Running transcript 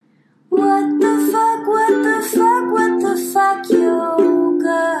what the fuck,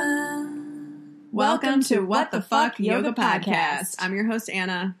 yoga. Welcome to What the Fuck Yoga Podcast. I'm your host,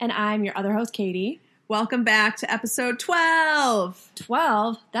 Anna. And I'm your other host, Katie. Welcome back to episode 12.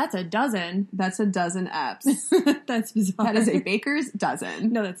 12? That's a dozen. That's a dozen eps. That's bizarre. That is a baker's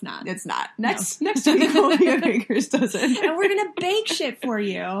dozen. No, that's not. It's not. Next week will be a baker's dozen. And we're going to bake shit for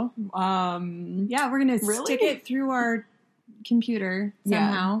you. Yeah, we're going to Really? stick it through our computer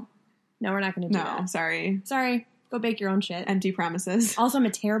somehow. No, we're not going to do that. No, sorry. Sorry. Go bake your own shit. Empty promises. Also, I'm a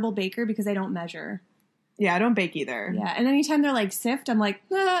terrible baker because I don't measure. Yeah, I don't bake either. Yeah, and anytime they're like sift, I'm like,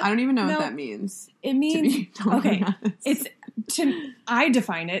 I don't even know no. what that means. It means, to be totally honest. I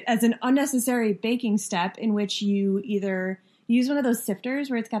define it as an unnecessary baking step in which you either use one of those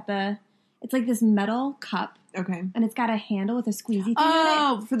sifters where it's like this metal cup. Okay. And it's got a handle with a squeezy thing on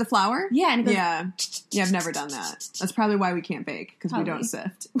Oh, for the flour? Yeah. And it goes, Yeah, I've never done that. That's probably why we can't bake, because we don't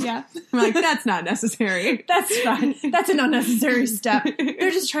sift. Yeah. I'm like, that's not necessary. That's fine. That's an unnecessary step.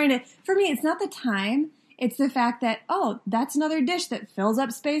 They're just trying to, for me, it's not the time. It's the fact that, that's another dish that fills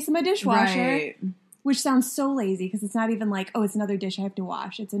up space in my dishwasher. Right. Which sounds so lazy because it's not even like, it's another dish I have to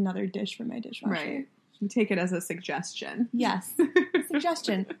wash. It's another dish for my dishwasher. Right. You take it as a suggestion. Yes.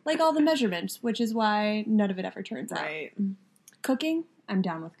 Suggestion. Like all the measurements, which is why none of it ever turns out. Right. Cooking? I'm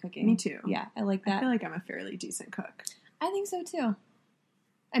down with cooking. Me too. Yeah, I like that. I feel like I'm a fairly decent cook. I think so too.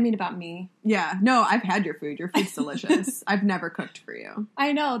 I mean, about me. Yeah. No, I've had your food. Your food's delicious. I've never cooked for you.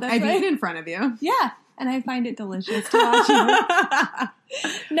 I know. I've eaten in front of you. Yeah. And I find it delicious to watch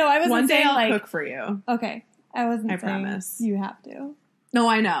you. No, I wasn't One day saying I'll like... cook for you. Okay. I wasn't I saying promise. you have to. No,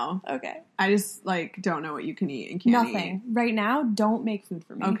 I know. Okay. I just, don't know what you can eat and can't eat. Nothing. Right now, don't make food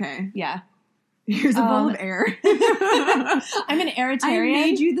for me. Okay. Yeah. Here's a bowl of air. I'm an airtarian. I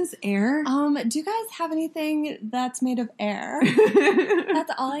made you this air. Do you guys have anything that's made of air?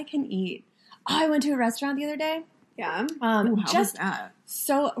 That's all I can eat. I went to a restaurant the other day. Yeah. How was that?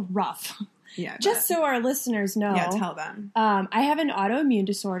 So rough. Yeah. Just so our listeners know. Yeah, tell them. I have an autoimmune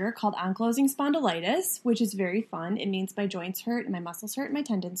disorder called ankylosing spondylitis, which is very fun. It means my joints hurt and my muscles hurt and my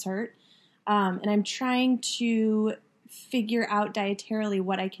tendons hurt. And I'm trying to figure out dietarily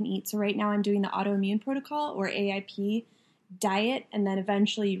what I can eat. So right now I'm doing the autoimmune protocol or AIP diet, and then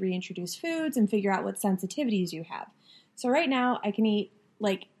eventually reintroduce foods and figure out what sensitivities you have. So right now I can eat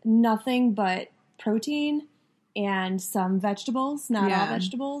nothing but protein and some vegetables, not all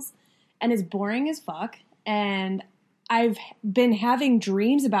vegetables. And it's boring as fuck. And I've been having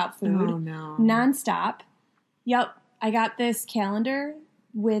dreams about food nonstop. Yep. I got this calendar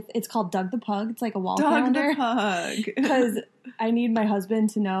it's called Doug the Pug. It's like a wall calendar. Doug the Pug. Because I need my husband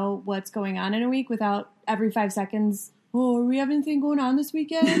to know what's going on in a week without every 5 seconds, are we having anything going on this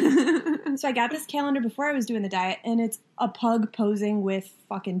weekend? So I got this calendar before I was doing the diet, and it's a pug posing with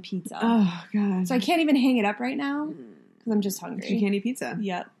fucking pizza. Oh, God. So I can't even hang it up right now because I'm just hungry. You can't eat pizza.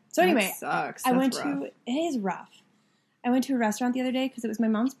 Yep. So anyway, that sucks. It is rough. I went to a restaurant the other day because it was my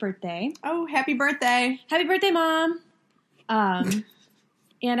mom's birthday. Oh, happy birthday. Happy birthday, Mom.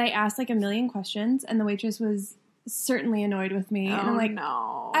 And I asked a million questions, and the waitress was certainly annoyed with me. And I'm like,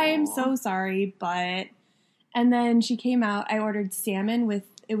 no. I am so sorry, but... And then she came out. I ordered salmon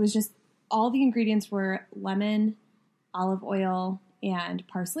it was just, all the ingredients were lemon, olive oil, and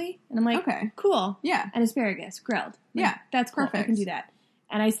parsley. And I'm like, okay, cool. Yeah. And asparagus, grilled. Yeah. That's cool. Perfect. I can do that.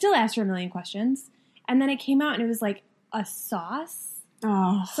 And I still asked her a million questions. And then it came out and it was a sauce.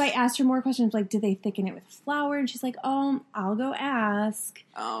 Oh. So I asked her more questions did they thicken it with flour? And she's like, I'll go ask.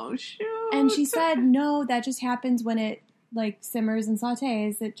 Oh, shoot. And she said, no, that just happens when it simmers and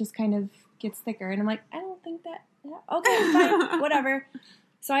sautés. It just kind of gets thicker. And I'm like, I don't think that. Okay, fine, whatever.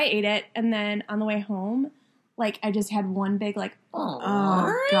 So I ate it. And then on the way home, I just had one big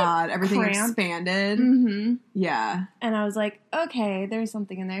oh God, everything cramp. expanded. Mm-hmm. Yeah. And I was like, okay, there's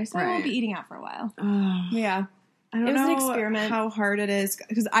something in there. So I won't be eating out for a while. Oh. Yeah. I don't know know an experiment. how hard it is,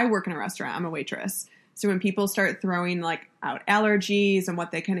 because I work in a restaurant. I'm a waitress. So when people start throwing out allergies and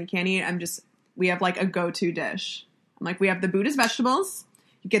what they can and can't eat, we have a go-to dish. I'm like, we have the Buddha's vegetables.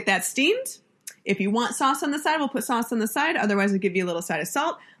 You get that steamed. If you want sauce on the side, we'll put sauce on the side. Otherwise, we'll give you a little side of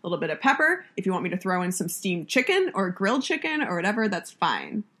salt, a little bit of pepper. If you want me to throw in some steamed chicken or grilled chicken or whatever, that's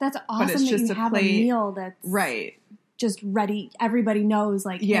fine. That's awesome but it's just you have plate. a meal that's right. just ready. Everybody knows,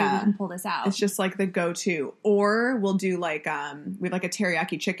 hey, we can pull this out. It's just the go-to. Or we'll do we have a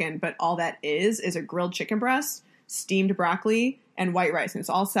teriyaki chicken, but all that is a grilled chicken breast, steamed broccoli, and white rice. And it's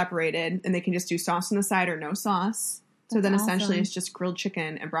all separated, and they can just do sauce on the side or no sauce. So then essentially it's just grilled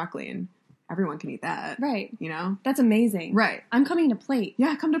chicken and broccoli, and everyone can eat that. Right. You know? That's amazing. Right. I'm coming to plate.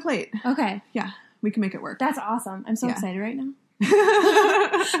 Yeah, come to plate. Okay. Yeah, we can make it work. That's awesome. I'm so excited right now.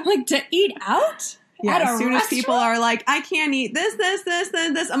 Yeah. To eat out? Yeah, At a as soon as people are like, I can't eat this,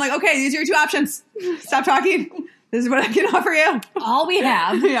 I'm like, okay, these are your two options. Stop talking. This is what I can offer you. all we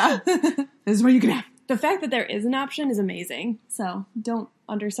have. Yeah. This is what you can have. The fact that there is an option is amazing. So don't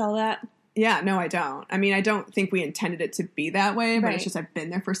undersell that. Yeah, no, I don't. I mean, I don't think we intended it to be that way, but Right. it's just I've been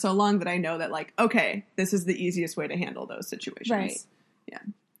there for so long that I know that, like, okay, this is the easiest way to handle those situations. Right. Yeah.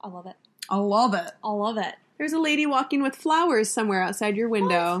 I love it. I love it. I love it. There's a lady walking with flowers somewhere outside your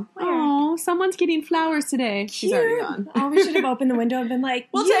window. Where? Oh, someoo's getting flowers today. She's already gone. Oh, we should have opened the window and been like,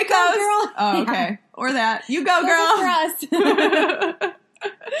 We'll "You take go, those. girl." Oh, Yeah. okay. Or that. You go, Those girl. are for us.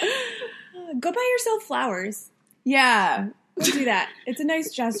 Go buy yourself flowers. Yeah. Go do that. It's a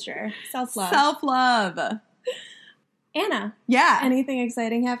nice gesture. Self-love. Self-love. Anna, Yeah. anything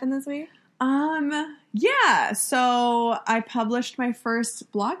exciting happened this week? Yeah. So I published my first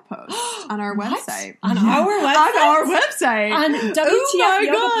blog post on our What? website. On our website? On our website. On Oh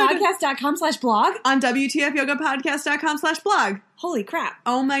WTFYogaPodcast.com/blog? On WTFYogaPodcast.com/blog. Holy crap.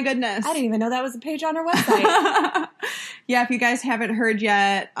 Oh my goodness. I didn't even know that was a page on our website. Yeah, if you guys haven't heard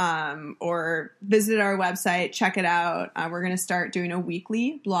yet or visited our website, check it out. We're going to start doing a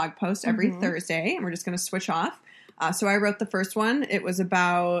weekly blog post every Thursday, and we're just going to switch off. So I wrote the first one. It was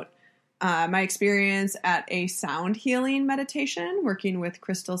about my experience at a sound healing meditation working with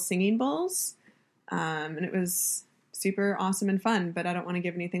crystal singing bowls. And it was super awesome and fun, but I don't want to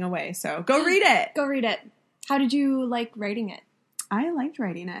give anything away. So go read it. Go read it. How did you like writing it? I liked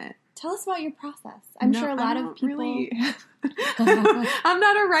writing it. Tell us about your process. I'm sure a lot of people... I'm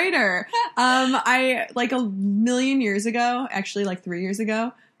not a writer. I, like, a million years ago, actually like 3 years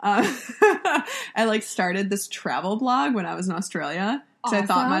ago, I like started this travel blog when I was in Australia. So I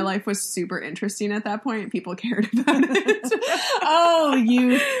thought my life was super interesting at that point. People cared about it. Oh,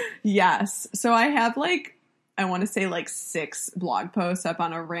 you... Yes. So I have like, I want to say like 6 blog posts up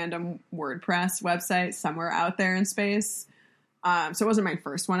on a random WordPress website somewhere out there in space. So it wasn't my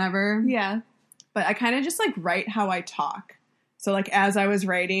first one ever. Yeah. But I kind of just like write how I talk. So like as I was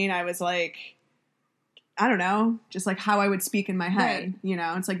writing, I was like, I don't know, just like how I would speak in my head. Right. You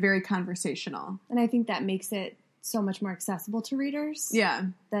know, it's like very conversational. And I think that makes it so much more accessible to readers. Yeah.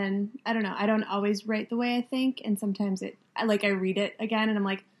 Then, I don't know, I don't always write the way I think. And sometimes I read it again and I'm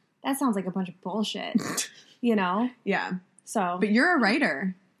like, that sounds like a bunch of bullshit. You know? Yeah. So. But you're a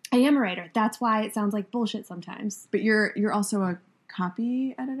writer. I am a writer. That's why it sounds like bullshit sometimes. But you're also a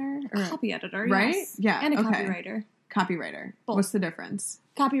copy editor? Or Copy editor, right? yes. Yeah. And a okay. copywriter. Copywriter. Both. What's the difference?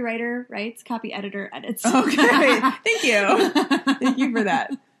 Copywriter writes, copy editor edits. Okay. Thank you. Thank you for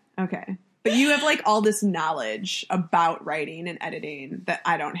that. Okay. But you have like all this knowledge about writing and editing that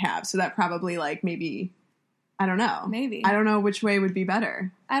I don't have. So that probably like maybe, I don't know. Maybe. I don't know which way would be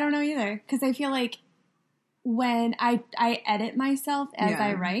better. I don't know either. Because I feel like when I edit myself as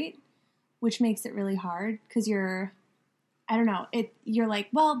I write, which makes it really hard because you're like,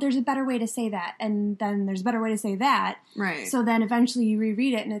 well, there's a better way to say that. And then there's a better way to say that. Right. So then eventually you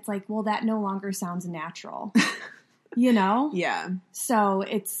reread it and it's like, well, that no longer sounds natural. You know? Yeah. So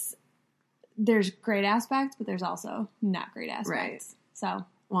there's great aspects, but there's also not great aspects. Right. So.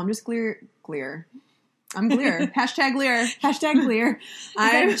 Well, I'm just Glear. I'm Glear. Hashtag Glear. Hashtag Glear. Is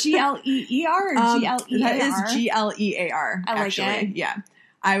that Gleer or Glear? That is Glear. I like actually. it. Yeah.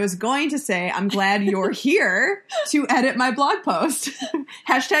 I was going to say, I'm glad you're here to edit my blog post.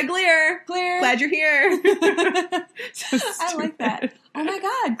 Hashtag Glear. Glear. Glad you're here. So I like that. Oh my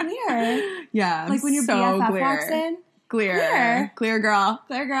God, Glear. Yeah. Like when your so BFF Glear. walks in. Glear. Glear girl.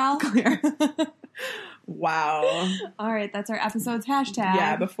 Glear girl. Glear. Wow. All right, that's our episode's hashtag.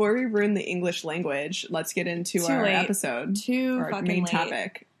 Yeah, before we ruin the English language, let's get into Too our late. episode. Too our fucking main late.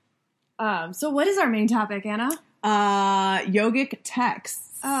 topic. So what is our main topic, Anna? Yogic texts.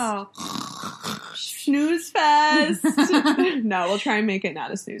 Oh. Snooze fest. No, we'll try and make it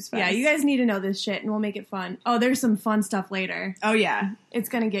not a snooze fest. Yeah, you guys need to know this shit, and we'll make it fun. Oh, there's some fun stuff later. Oh, yeah. It's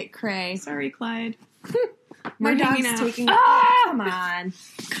gonna get cray. Sorry, Clyde. My We're hanging dog's out. taking... Ah! Come on.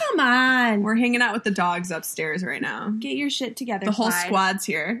 Come on. We're hanging out with the dogs upstairs right now. Get your shit together, The whole Clyde. squad's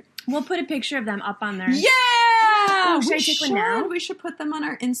here. We'll put a picture of them up on there. Yeah! Ooh, should I take one now? We should put them on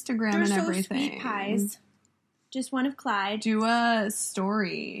our Instagram They're and so everything. sweet pies. Just one of Clyde. Do a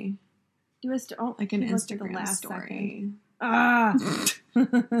story. Do a Like an he looked at the Instagram last story.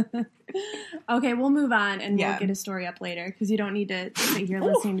 Okay, we'll move on and Yeah. we'll get a story up later because you don't need to sit here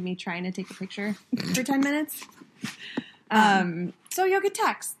listening to me trying to take a picture for 10 minutes. So yoga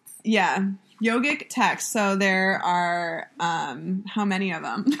texts. Yeah. Yogic texts. So there are, how many of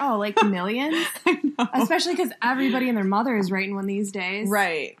them? Oh, like millions? I know. Especially because everybody and their mother is writing one these days.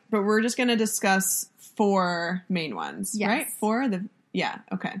 Right. But we're just going to discuss 4 main ones, Yes. right? 4? Yeah.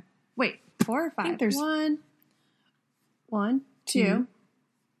 Okay. Wait, 4 or 5? I think there's 1, 2,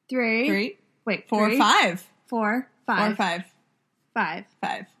 3. 3, Wait, 4, 3, 5. 4, 5. 4, 5. 5.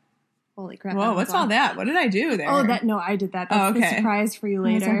 5. Holy crap. Whoa, what's all that? What did I do there? Oh, no, I did that. That's Oh, okay. the surprise for you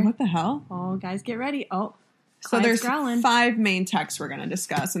I was later. like, what the hell? Oh, guys, get ready. Oh, So Clyde's there's growling. 5 main texts we're going to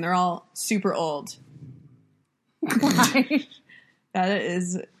discuss, and they're all super old. Why?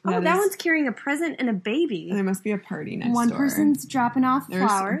 That one's carrying a present and a baby. There must be a party next One door. person's dropping off There's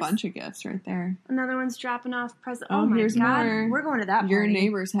flowers. a bunch of gifts right there. Another one's dropping off present. Oh, Oh my here's god, more. we're going to that Your party.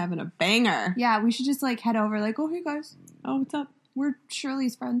 neighbor's having a banger. Yeah, we should just like head over. Like, oh hey guys, Oh, what's up? we're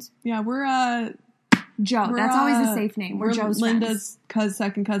Shirley's friends. Yeah, we're Joe. That's always a safe name. We're Joe's Linda's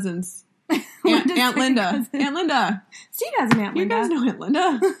second cousins. friends. Aunt Linda's Linda. second cousin. Aunt Linda. Steve has an Aunt You Linda. guys know Aunt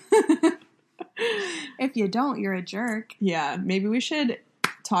Linda. If you don't, you're a jerk. Yeah, maybe we should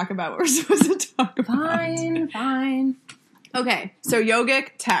talk about what we're supposed to talk about. Fine. Okay, so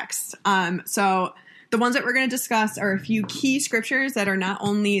yogic text. So the ones that we're going to discuss are a few key scriptures that are not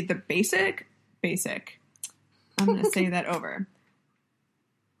only the basic. I'm going to say that over.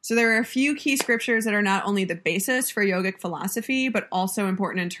 So there are a few key scriptures that are not only the basis for yogic philosophy, but also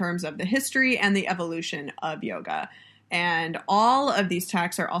important in terms of the history and the evolution of yoga. And all of these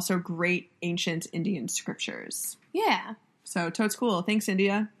texts are also great ancient Indian scriptures. Yeah. So totes cool. Thanks,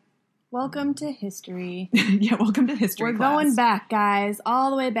 India. Welcome to history. Yeah, welcome to history We're class. going back, guys, all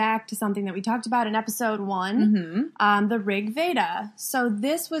the way back to something that we talked about in episode 1, the Rig Veda. So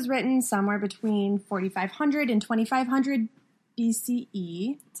this was written somewhere between 4,500 and 2,500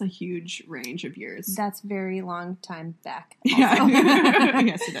 BCE. It's a huge range of years. That's very long time back. Yeah.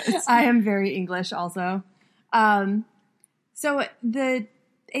 Yes, it is. I am very English also. So the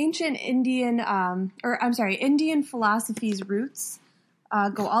ancient Indian, Indian philosophy's roots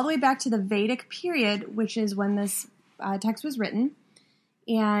go all the way back to the Vedic period, which is when this text was written.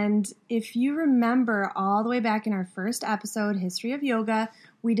 And if you remember all the way back in our first episode, History of Yoga,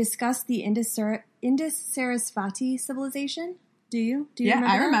 we discussed the Indus-Sarasvati civilization. Do you? Yeah, remember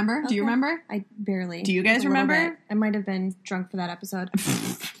I that? remember. Do you Okay. remember? I barely. Do you guys Just a little remember? bit. I might have been drunk for that episode.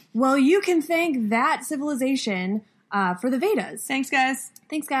 Well, you can thank that civilization for the Vedas. Thanks, guys.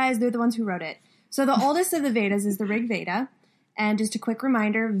 Thanks, guys. They're the ones who wrote it. So the oldest of the Vedas is the Rig Veda. And just a quick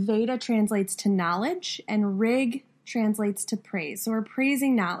reminder, Veda translates to knowledge and Rig translates to praise. So we're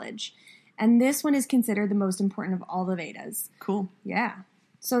praising knowledge. And this one is considered the most important of all the Vedas. Cool. Yeah.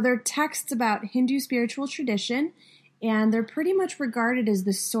 So they're texts about Hindu spiritual tradition, and they're pretty much regarded as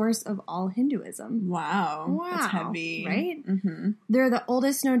the source of all Hinduism. Wow. That's heavy. Right? Mm-hmm. They're the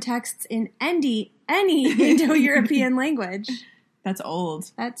oldest known texts in any Indo-European language. That's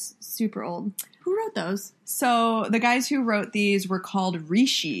old. That's super old. Who wrote those? So the guys who wrote these were called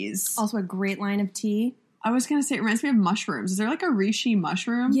rishis. Also a great line of tea. I was going to say, it reminds me of mushrooms. Is there like a rishi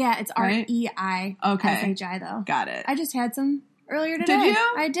mushroom? Yeah, it's Right? REI. Okay. SHI though. Got it. I just had some earlier today. Did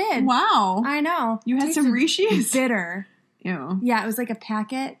you? I did. Wow. I know. You had some Tasted rishis? bitter. Ew. Yeah, it was like a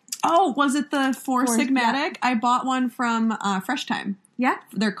packet. Oh, was it the Four Four- Sigmatic? yeah. I bought one from Fresh Time. Yeah.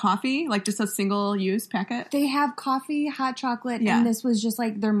 Their coffee, like just a single-use packet. They have coffee, hot chocolate, Yeah. and this was just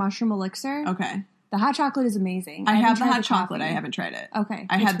like their mushroom elixir. Okay. The hot chocolate is amazing. I haven't have the tried hot chocolate. coffee. I haven't tried it. Okay.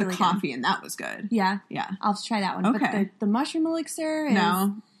 I it's had the really good. coffee, and that was good. Yeah. Yeah. I'll have to try that one. Okay. But the mushroom elixir is...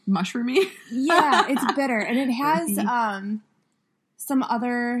 No. Mushroomy? Yeah, it's bitter. And it has Earthy. some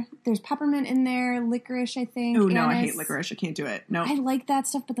other... There's peppermint in there, licorice, I think. Oh, no, I anise. hate licorice. I can't do it. No. I like that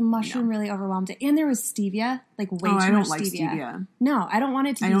stuff, but the mushroom really overwhelmed it. And there was stevia, like way too I don't much like stevia. No, I don't want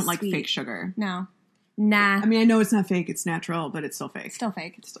it to I be don't like sweet. fake sugar. No. Nah. I mean, I know it's not fake. It's natural, but it's still fake. Still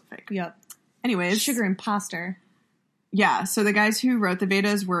fake. It's still fake. Yep. Anyways. Sugar imposter. Yeah, so the guys who wrote the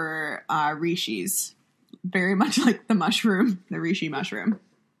Vedas were rishis. Very much like the mushroom, the rishi mushroom.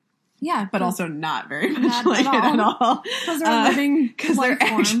 Yeah. But also not very much Not like at it at all. all. Because they're a living Because they're life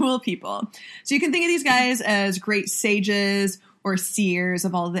form. actual people. So you can think of these guys as great sages or seers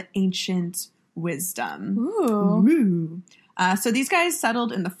of all the ancient wisdom. Ooh. Ooh. So these guys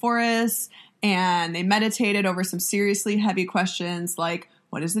settled in the forest and they meditated over some seriously heavy questions like,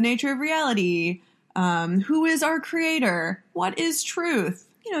 what is the nature of reality? Who is our creator? What is truth?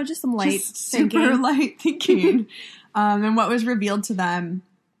 You know, just some light Just thinking. super light thinking. And what was revealed to them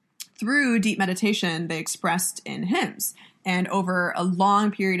through deep meditation, they expressed in hymns. And over a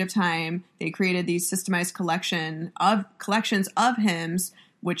long period of time, they created these systemized collections of hymns,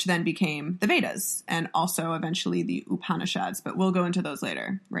 which then became the Vedas and also eventually the Upanishads. But we'll go into those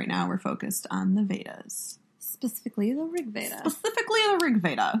later. Right now, we're focused on the Vedas. Specifically the Rig Veda. Specifically the Rig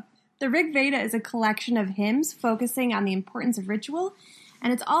Veda. The Rig Veda is a collection of hymns focusing on the importance of ritual,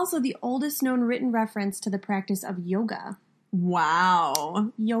 and it's also the oldest known written reference to the practice of yoga.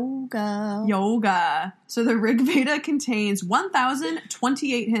 Wow. Yoga. So the Rig Veda contains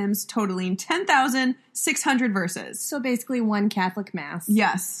 1,028 hymns totaling 10,600 verses. So basically one Catholic Mass.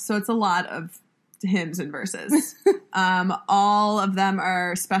 Yes. So it's a lot of hymns and verses. All of them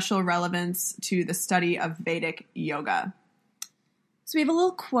are special relevance to the study of Vedic yoga. So we have a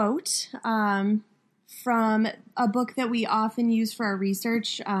little quote from a book that we often use for our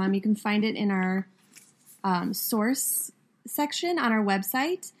research. You can find it in our source section on our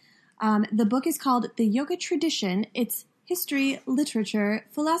website. The book is called The Yoga Tradition. It's History, Literature,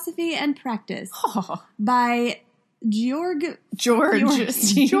 Philosophy, and Practice by Georg. George. Well,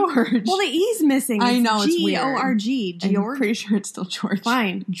 the E's missing. I know, it's weird. Georg. I'm pretty sure it's still George.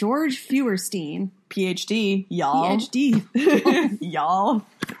 Fine. George Feuerstein. PhD, y'all. PhD. Y'all.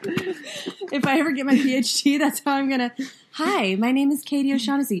 If I ever get my PhD, that's how I'm going to... Hi, my name is Katie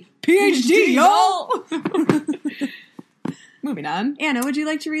O'Shaughnessy. PhD, y'all! Moving on. Anna, would you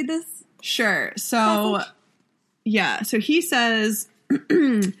like to read this? Sure. So, yeah. So he says,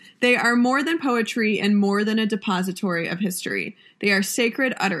 they are more than poetry and more than a depository of history. They are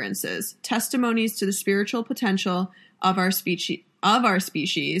sacred utterances, testimonies to the spiritual potential of our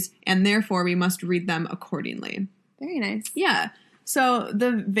species, and therefore we must read them accordingly. Very nice. Yeah. So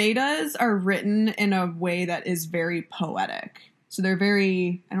the Vedas are written in a way that is very poetic. So they're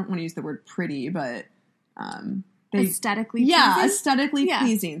very, I don't want to use the word pretty, but aesthetically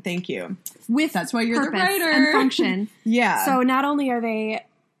pleasing. Thank you. That's why you're the writer. And function. Yeah. So not only are they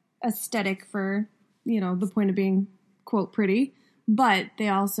aesthetic for, the point of being, quote, pretty, but they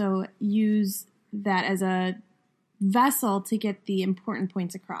also use that as a vessel to get the important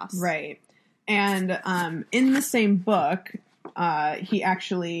points across. Right. And in the same book, he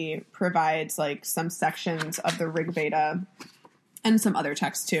actually provides some sections of the Rig Veda and some other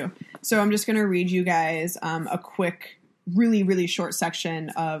texts too. So I'm just going to read you guys a quick, really, really short section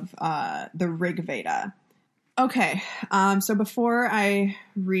of the Rig Veda. Okay, so before I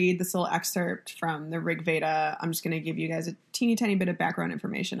read this little excerpt from the Rig Veda, I'm just going to give you guys a teeny tiny bit of background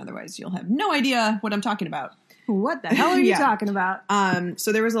information. Otherwise, you'll have no idea what I'm talking about. What the hell are you talking about?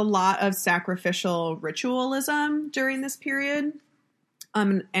 So there was a lot of sacrificial ritualism during this period,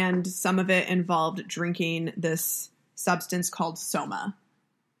 and some of it involved drinking this substance called soma.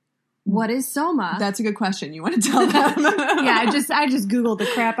 What is soma? That's a good question. You want to tell them? Yeah, I just Googled the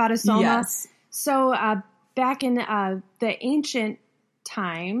crap out of soma. Yes. So back in the ancient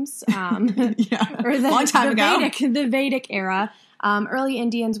times, yeah, or long time ago, the Vedic era, early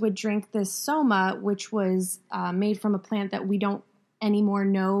Indians would drink this soma, which was made from a plant that we don't anymore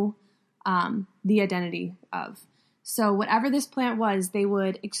know the identity of. So whatever this plant was, they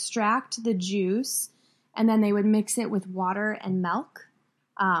would extract the juice, and then they would mix it with water and milk.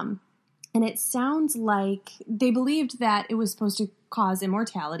 And it sounds like they believed that it was supposed to cause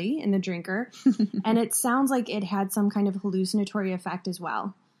immortality in the drinker. And it sounds like it had some kind of hallucinatory effect as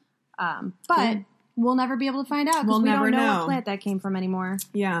well. But we'll never be able to find out because we don't know what plant that came from anymore.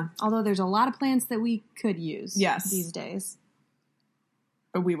 Yeah. Although there's a lot of plants that we could use these days.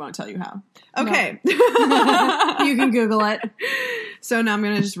 But we won't tell you how. Okay. No. You can Google it. So now I'm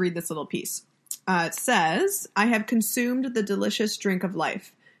going to just read this little piece. It says, I have consumed the delicious drink of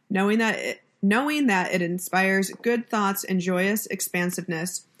life, knowing that it inspires good thoughts and joyous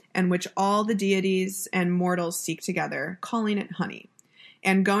expansiveness, and which all the deities and mortals seek together, calling it honey.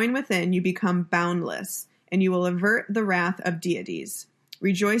 And going within, you become boundless, and you will avert the wrath of deities.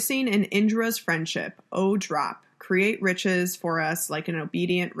 Rejoicing in Indra's friendship, O drop, create riches for us like an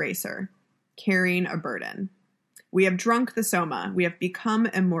obedient racer, carrying a burden. We have drunk the soma. We have become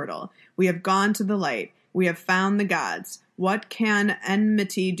immortal. We have gone to the light. We have found the gods. What can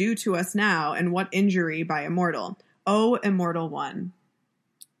enmity do to us now, and what injury by immortal? O immortal one.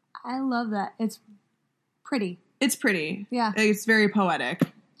 I love that. It's pretty. It's pretty. Yeah. It's very poetic.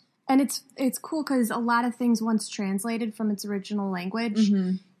 And it's cool because a lot of things, once translated from its original language,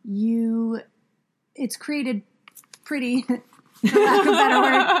 it's created pretty, for lack of a better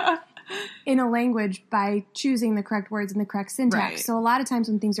word, in a language by choosing the correct words and the correct syntax. Right. So a lot of times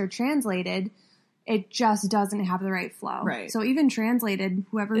when things are translated, it just doesn't have the right flow. Right. So even translated,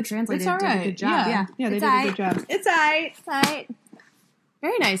 whoever translated did a good job. Yeah, they did a good job. It's aight. It's aight.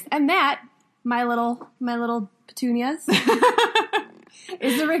 Very nice. And that, my little petunias,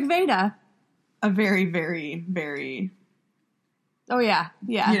 is the Rig Veda. A very, very, very... Oh, yeah.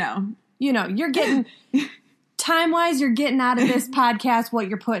 Yeah. You know, you're getting... Time-wise, you're getting out of this podcast what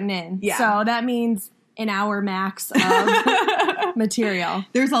you're putting in. Yeah. So that means an hour max of material.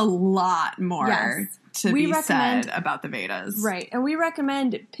 There's a lot more to be said about the Vedas. Right. And we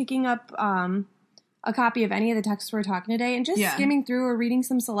recommend picking up a copy of any of the texts we're talking today and just Yeah. skimming through or reading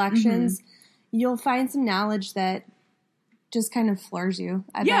some selections, you'll find some knowledge that just kind of floors you.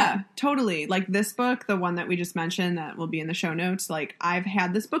 I Yeah, bet. totally. Like this book, the one that we just mentioned that will be in the show notes, like I've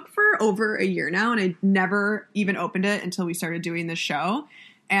had this book for over a year now and I never even opened it until we started doing this show.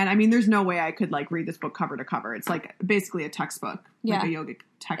 And I mean, there's no way I could like read this book cover to cover. It's like basically a textbook, like a yogic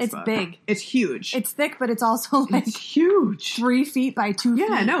textbook. It's big. It's huge. It's thick, but it's also like It's huge. 3 feet by 2 feet.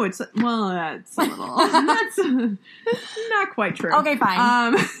 Yeah, no, it's well, it's a little. That's not quite true. Okay,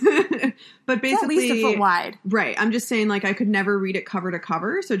 fine. But It's basically, at least a foot wide. right. I'm just saying, like, I could never read it cover to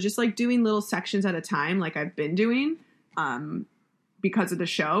cover. So just like doing little sections at a time, like I've been doing, because of the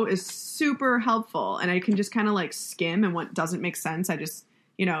show, is super helpful. And I can just kind of like skim, and what doesn't make sense, I just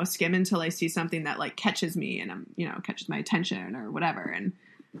skim until I see something that like catches me and catches my attention or whatever. And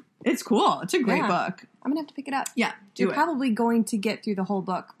it's cool. It's a great book. I'm going to have to pick it up. Yeah, You're probably going to get through the whole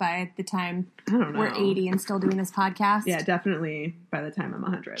book by the time I don't know. we're 80 and still doing this podcast. Yeah, definitely by the time I'm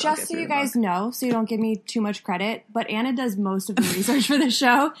 100. I'll Just get so through you the guys book. know, so you don't give me too much credit, but Anna does most of the research for the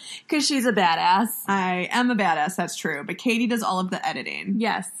show because she's a badass. I am a badass, that's true. But Katie does all of the editing,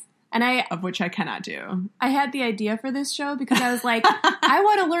 Yes. And of which I cannot do. I had the idea for this show because I was like, I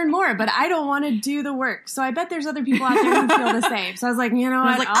want to learn more, but I don't want to do the work. So I bet there's other people out there who feel the same. So I was like, you know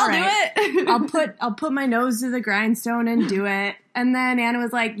I was what? like, All I'll right. do it. I'll put my nose to the grindstone and do it. And then Anna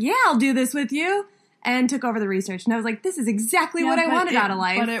was like, yeah, I'll do this with you. And took over the research. And I was like, this is exactly what I wanted out of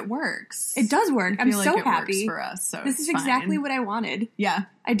life. But it works. It does work. I I'm feel so like it happy. works for us. So This is exactly what I wanted. Yeah.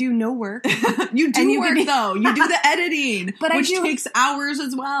 I do no work. You do And you work give me- though. You do the editing, But I which do- takes hours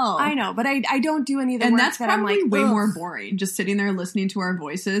as well. I know, but I don't do any of the And work that's that I'm probably like, way ugh. more boring. Just sitting there listening to our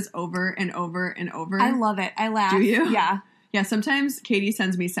voices over and over and over. I love it. I laugh. Do you? Yeah. Yeah, sometimes Katie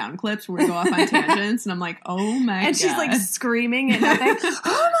sends me sound clips where we go off on tangents, and I'm like, oh my god. And she's like screaming at nothing.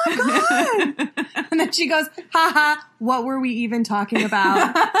 Oh my God. And then she goes, haha, what were we even talking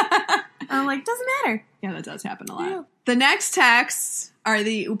about? I'm like, doesn't matter. Yeah, that does happen a lot. Yeah. The next texts are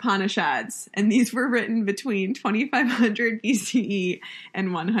the Upanishads, and these were written between 2500 BCE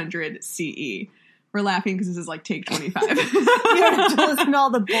and 100 CE. We're laughing because this is like take 25. You don't have to listen to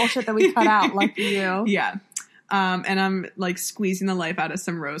all the bullshit that we cut out. Lucky you. Yeah. And I'm like squeezing the life out of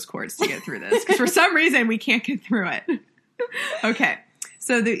some rose quartz to get through this because for some reason we can't get through it. Okay.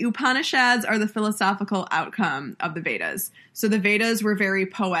 So the Upanishads are the philosophical outcome of the Vedas. So the Vedas were very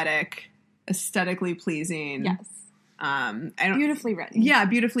poetic, aesthetically pleasing. Yes. Beautifully written. Yeah,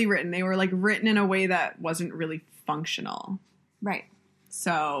 beautifully written. They were like written in a way that wasn't really functional. Right.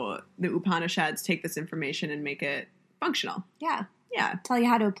 So the Upanishads take this information and make it functional. Yeah. Yeah. Tell you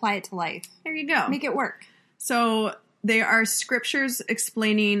how to apply it to life. There you go. Make it work. So they are scriptures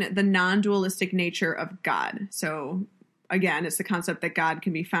explaining the non-dualistic nature of God. So again, it's the concept that God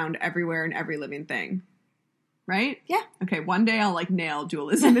can be found everywhere in every living thing. Right? Yeah. Okay, one day I'll like nail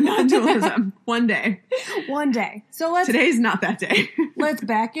dualism and non-dualism. One day. One day. So Today's not that day. let's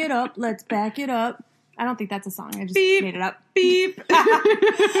back it up. Let's back it up. I don't think that's a song. I just Beep. made it up. Beep.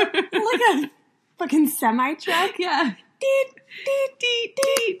 Like a fucking semi-truck. Yeah. Deet, Deet, deet,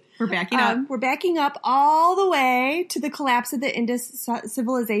 deet. We're backing up. We're backing up all the way to the collapse of the Indus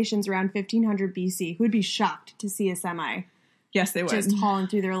civilizations around 1500 BC. Who would be shocked to see a semi Yes, they would. just hauling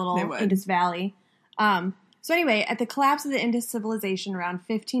through their They little would. Indus Valley? So anyway, at the collapse of the Indus civilization around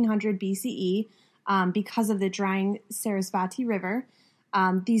 1500 BCE, because of the drying Sarasvati River,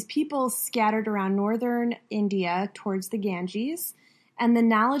 these people scattered around northern India towards the Ganges, and the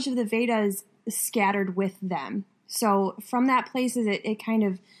knowledge of the Vedas scattered with them. So from that place, it kind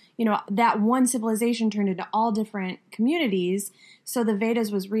of, that one civilization turned into all different communities. So the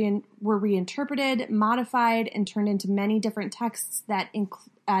Vedas were reinterpreted, modified, and turned into many different texts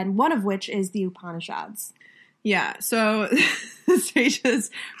and one of which is the Upanishads. Yeah, so the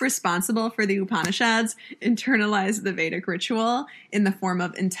sages responsible for the Upanishads internalized the Vedic ritual in the form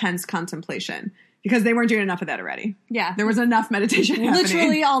of intense contemplation because they weren't doing enough of that already. Yeah. There was enough meditation happening.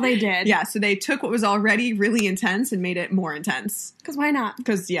 Literally all they did. Yeah, so they took what was already really intense and made it more intense. Because why not?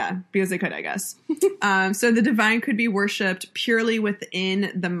 Because they could, I guess. So the divine could be worshipped purely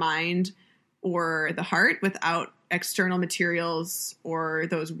within the mind or the heart without external materials or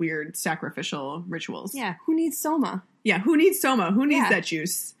those weird sacrificial rituals. Yeah. Who needs soma? Yeah, who needs soma? Who needs Yeah. that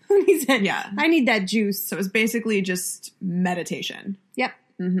juice? Who needs it? Yeah. I need that juice. So it's basically just meditation. Yep.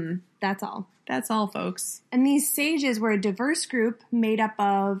 Mm-hmm. That's all. That's all, folks. And these sages were a diverse group made up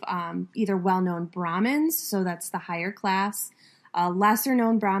of either well-known Brahmins, so that's the higher class,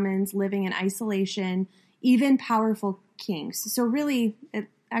 lesser-known Brahmins living in isolation, even powerful kings. So really, it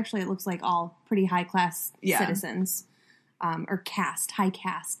looks like all pretty high-class Yeah. citizens, or high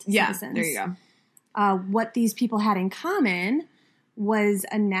caste Yeah, citizens. there you go. What these people had in common was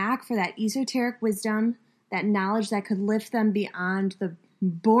a knack for that esoteric wisdom, that knowledge that could lift them beyond the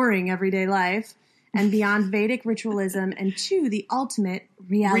boring everyday life and beyond Vedic ritualism, and to the ultimate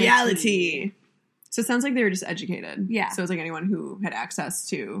reality. So it sounds like they were just educated. Yeah. So it was like anyone who had access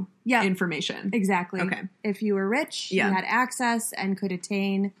to Yeah. information. Exactly. Okay. If you were rich, Yeah. you had access and could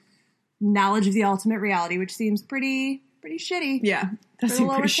attain knowledge of the ultimate reality, which seems pretty shitty. Yeah. That For the seemed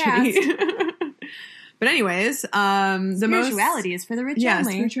lower pretty shitty. But anyways, Spirituality is for the rich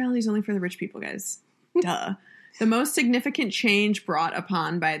only. Spirituality is only for the rich people, guys. Duh. The most significant change brought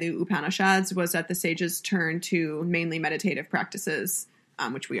upon by the Upanishads was that the sages turned to mainly meditative practices,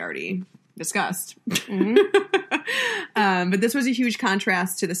 which we already discussed. Mm-hmm. But this was a huge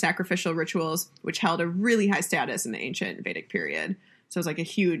contrast to the sacrificial rituals, which held a really high status in the ancient Vedic period. So it was like a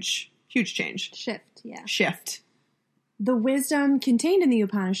huge change. Shift. The wisdom contained in the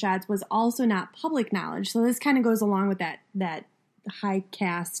Upanishads was also not public knowledge. So this kind of goes along with that high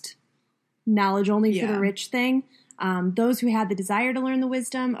caste knowledge only for the rich thing. Those who had the desire to learn the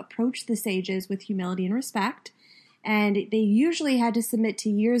wisdom approached the sages with humility and respect. And they usually had to submit to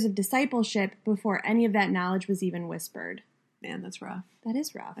years of discipleship before any of that knowledge was even whispered. Man, that's rough. That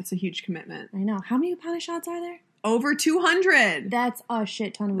is rough. That's a huge commitment. I know. How many Upanishads are there? Over 200. That's a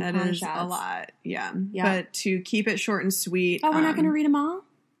shit ton of Upanishads. That is a lot. Yeah. Yeah. But to keep it short and sweet. Oh, we're not going to read them all?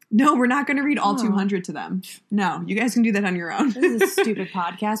 No, we're not going to read all Oh. 200 to them. No, you guys can do that on your own. This is a stupid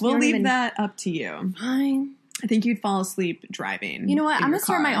podcast. We'll don't leave even- that up to you. Fine. I think you'd fall asleep driving. You know what? in I'm your going to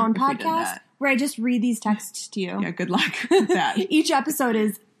start my car own if we did podcast that. where I just read these texts to you. Yeah, good luck with that. Each episode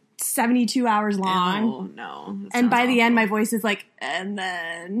is 72 hours long. Oh, no. That And by sounds the end, awful. my voice is like, and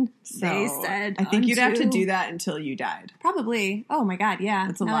then they So, said, I think you'd have to unto- do that until you died. Probably. Oh my God, yeah.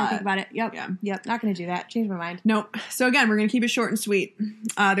 That's a now that I lot. think about it. Yep. Yeah. Yep. Not going to do that. Change my mind. Nope. So again, we're going to keep it short and sweet.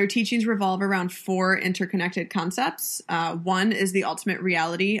 Their teachings revolve around 4 interconnected concepts. One is the ultimate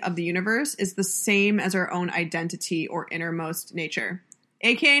reality of the universe is the same as our own identity or innermost nature,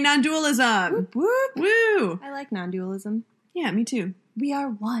 aka non-dualism. Whoop, whoop. Woo! I like non-dualism. Yeah, me too. We are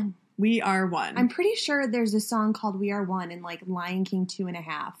one. We are one. I'm pretty sure there's a song called We Are One in like Lion King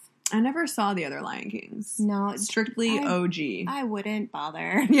 2.5. I never saw the other Lion Kings. No, it's Strictly OG. I wouldn't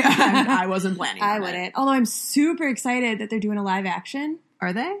bother. Yeah, I wasn't planning I on it. wouldn't. Although I'm super excited that they're doing a live action.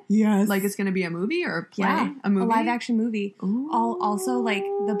 Are they? Yes. Like it's going to be a movie or a play? Yeah, A movie? a live action movie. Ooh. Also, like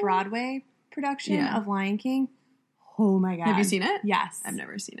the Broadway production Yeah. of Lion King. Oh my God. Have you seen it? Yes. I've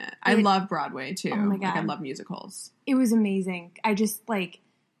never seen it. I love Broadway too. Oh my Like, I God. love musicals. It was amazing. I just like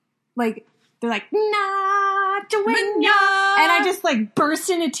they're like, not to win ya. And I just like burst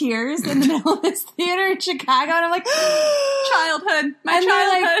into tears in the middle of this theater in Chicago. And I'm like, Childhood. My and they're,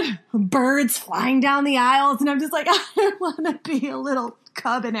 childhood. like birds flying down the aisles. And I'm just like, I want to be a little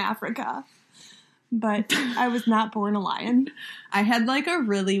cub in Africa. But I was not born a lion. I had like a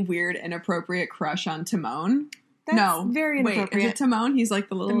really weird, inappropriate crush on Timon. That's no. very Wait, inappropriate. is it Timon? He's like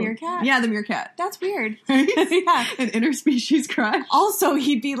the little... meerkat? Yeah, the meerkat. That's weird. Right? Yeah. An interspecies crush. Also,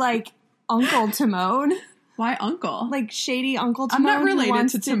 he'd be like Uncle Timon. Why uncle? Like shady Uncle I'm Timon. not who related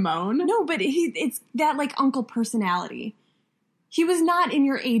wants to Timon. No, but it's that like uncle personality. He was not in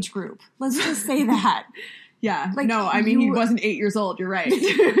your age group. Let's just say that. Yeah. Like, no, I mean, he you- wasn't 8 years old. You're right.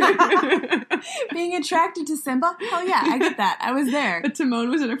 Being attracted to Simba? Oh yeah, I get that. I was there. But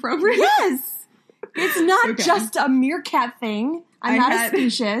Timon was inappropriate. Yes! It's not Okay. just a meerkat thing. I'm I not had- a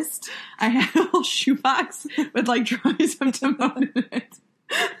speciesist. I had a whole shoebox with like drawings of Timon in it.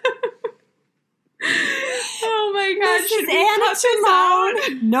 Oh my god! This Should is we cut this out? Anna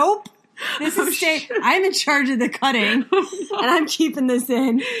Timon. Nope. This Oh, is shit. I'm in charge of the cutting, Oh, no. and I'm keeping this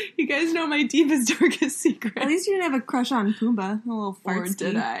in. You guys know my deepest, darkest secret. At least you didn't have a crush on Pumbaa, a little Or fart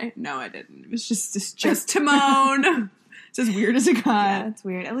did I? No, I didn't. It was just Timon. It's as weird as it got. Yeah, that's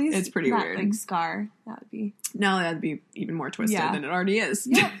weird. At least It's pretty not weird. like Scar. That would be No, that'd be even more twisted Yeah. than it already is.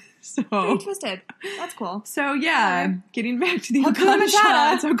 Yeah. So, pretty twisted. That's cool. so yeah, Okay. getting back to the Hakuna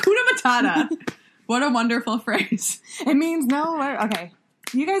Matata. Upanishads. Hakuna Matata. What a wonderful phrase. It means no. Okay,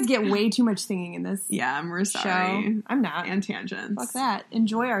 you guys get way too much singing in this Yeah, we're sorry. show. I'm not. And tangents. Fuck that.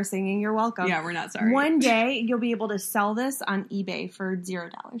 Enjoy our singing. You're welcome. Yeah, we're not sorry. One day you'll be able to sell this on eBay for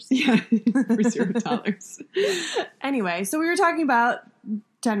 $0. Yeah, for $0. Anyway, so we were talking about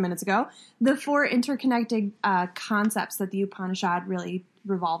 10 minutes ago the 4 interconnected concepts that the Upanishad really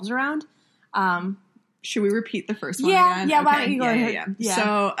revolves around. Should we repeat the first one Yeah, again? yeah, why don't you go ahead? Yeah.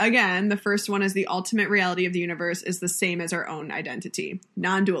 So again, the first one is the ultimate reality of the universe is the same as our own identity.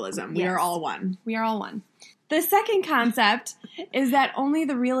 Non-dualism. We Yes. are all one. We are all one. The second concept is that only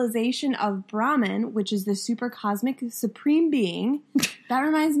the realization of Brahman, which is the super cosmic supreme being, that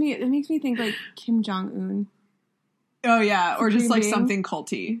reminds me, it makes me think like Kim Jong-un. Oh yeah, or just like Supreme being. something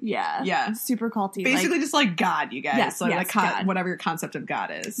culty. Yeah. Yeah. Super culty. Basically like, just like God, you guys. Yes, like yes, the God. whatever your concept of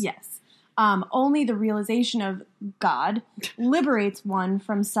God is. yes. Only the realization of God liberates one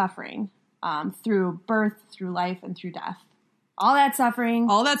from suffering through birth, through life, and through death. All that suffering,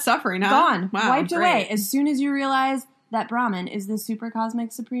 All that suffering, huh? gone, Wow, wiped great. away as soon as you realize that Brahman is the super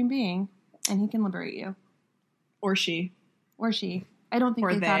cosmic supreme being and he can liberate you. Or she. Or she. I don't think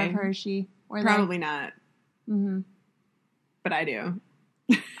Or they thought they. of her as she. Or Probably not. Mm-hmm. But I do.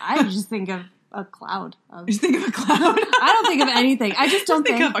 I just think of a cloud. Of, Just think of a cloud. I don't think of anything. I just don't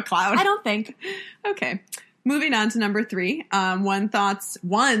think of a cloud. I don't think. Okay. Moving on to number 3. One's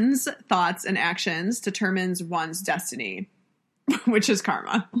thoughts and actions determines one's destiny, which is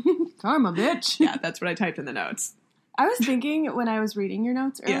karma. Karma, bitch. Yeah, that's what I typed in the notes. I was thinking when I was reading your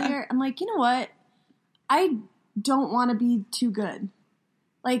notes earlier, Yeah. I'm like, you know what? I don't want to be too good.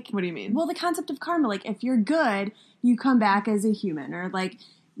 Like, What do you mean? well, the concept of karma, like, if you're good, you come back as a human, or like,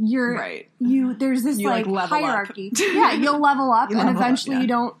 you're, Right. there's this You, like level up. hierarchy. Yeah, you'll level up, You and level up, eventually yeah. you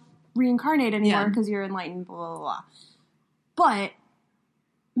don't reincarnate anymore Yeah. because you're enlightened, blah, blah, blah. But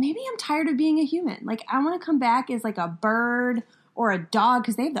maybe I'm tired of being a human. Like, I want to come back as like a bird or a dog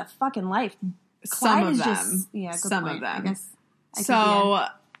because they have the fucking life. Some Clyde of is them. just, yeah, good Some point. of them. I guess. So,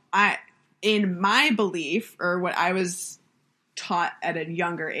 in my belief, or what I was taught at a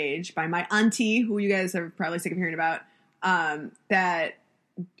younger age by my auntie, who you guys are probably sick of hearing about, that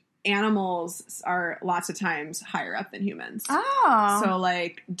animals are lots of times higher up than humans. Oh. So,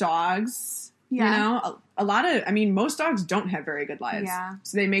 like dogs, Yeah. you know, a lot of, I mean, most dogs don't have very good lives. Yeah.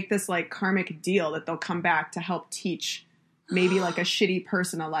 So they make this like karmic deal that they'll come back to help teach maybe like a shitty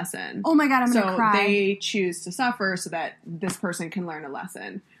person a lesson. Oh my god, I'm So gonna cry. they choose to suffer so that this person can learn a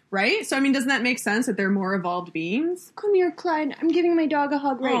lesson, right? So I mean, doesn't that make sense that they're more evolved beings? Come here, Clyde. I'm giving my dog a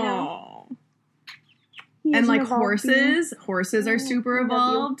hug right now. Aw. He And is an like evolved being. horses are super I love you.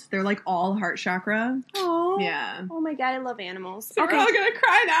 evolved. They're like all heart chakra. Oh. Yeah. Oh my god, I love animals. So we're all gonna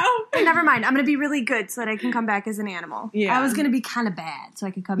cry now. But never mind. I'm gonna be really good so that I can come back as an animal. Yeah. I was gonna be kind of bad so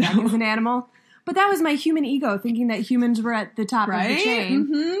I could come back as an animal. But that was my human ego thinking that humans were at the top of Right? the chain.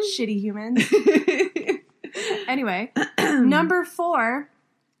 Mhm. Shitty humans. Anyway, number 4,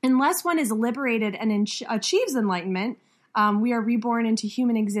 unless one is liberated and achieves enlightenment, we are reborn into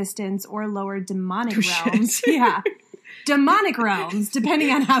human existence or lower demonic Oh, shit. realms. Yeah. Demonic realms,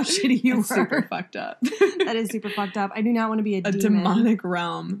 depending on how shitty you That's super were. fucked up. That is super fucked up. I do not want to be a A demon. demonic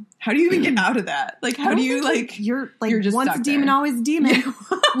realm. How do you even get out of that? Like, I how don't do you think like? you're you're just once a stuck demon, there. always a demon.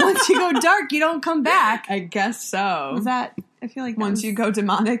 Once you go dark, you don't come back. I guess so. Is that? I feel like that Once was- you go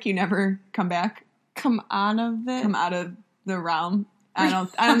demonic, you never come back. come out of it. Come out of the realm. I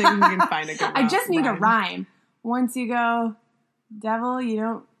don't think we can find a good. I just need a rhyme. Once you go devil, you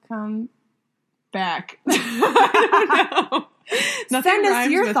don't come. back. I don't know. Nothing Send us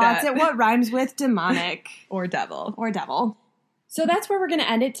rhymes your with thoughts that. at what rhymes with demonic or devil. or devil. So that's where we're going to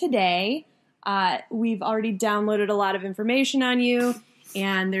end it today. We've already downloaded a lot of information on you,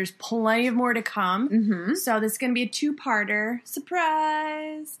 and there's plenty of more to come. Mm-hmm. So this is going to be a 2-parter.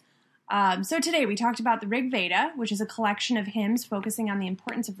 Surprise! So today we talked about the Rig Veda, which is a collection of hymns focusing on the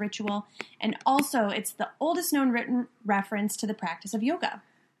importance of ritual, and also it's the oldest known written reference to the practice of yoga.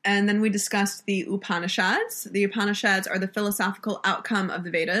 And then we discussed the Upanishads. The Upanishads are the philosophical outcome of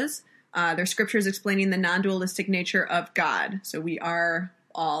the Vedas. They're scriptures explaining the non-dualistic nature of God. So we are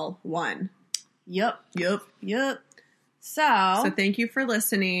all one. Yup. Yup. So So thank you for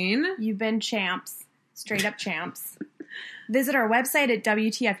listening. you've been champs. Straight up champs. Visit our website at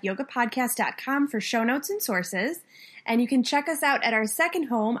WTFYogaPodcast.com for show notes and sources. And you can check us out at our second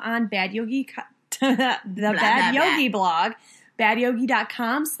home on Bad Yogi, Bad Yogi blog,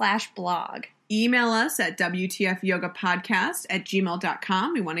 badyogi.com/blog. Email us at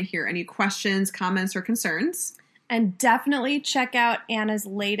WTFYogaPodcast@gmail.com. We want to hear any questions, comments, or concerns. And definitely check out Anna's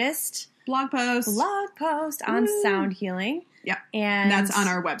latest Blog post. blog post on Woo. sound healing. Yep. And That's on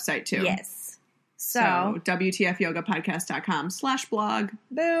our website too. Yes. So WTFYogaPodcast.com/blog.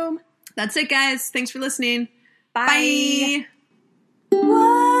 Boom. That's it, guys. Thanks for listening. Bye. Bye.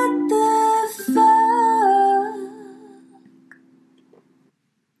 What the fuck?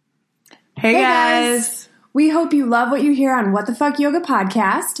 Hey, Hey, guys. We hope you love what you hear on What the Fuck Yoga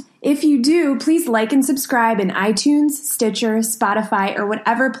Podcast. If you do, please like and subscribe in iTunes, Stitcher, Spotify, or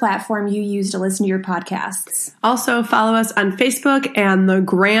whatever platform you use to listen to your podcasts. Also, follow us on Facebook and the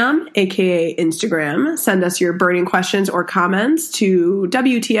Gram, aka Instagram. Send us your burning questions or comments to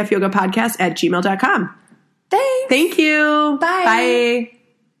WTFYogaPodcast@gmail.com. Thanks. Thank you. Bye. Bye.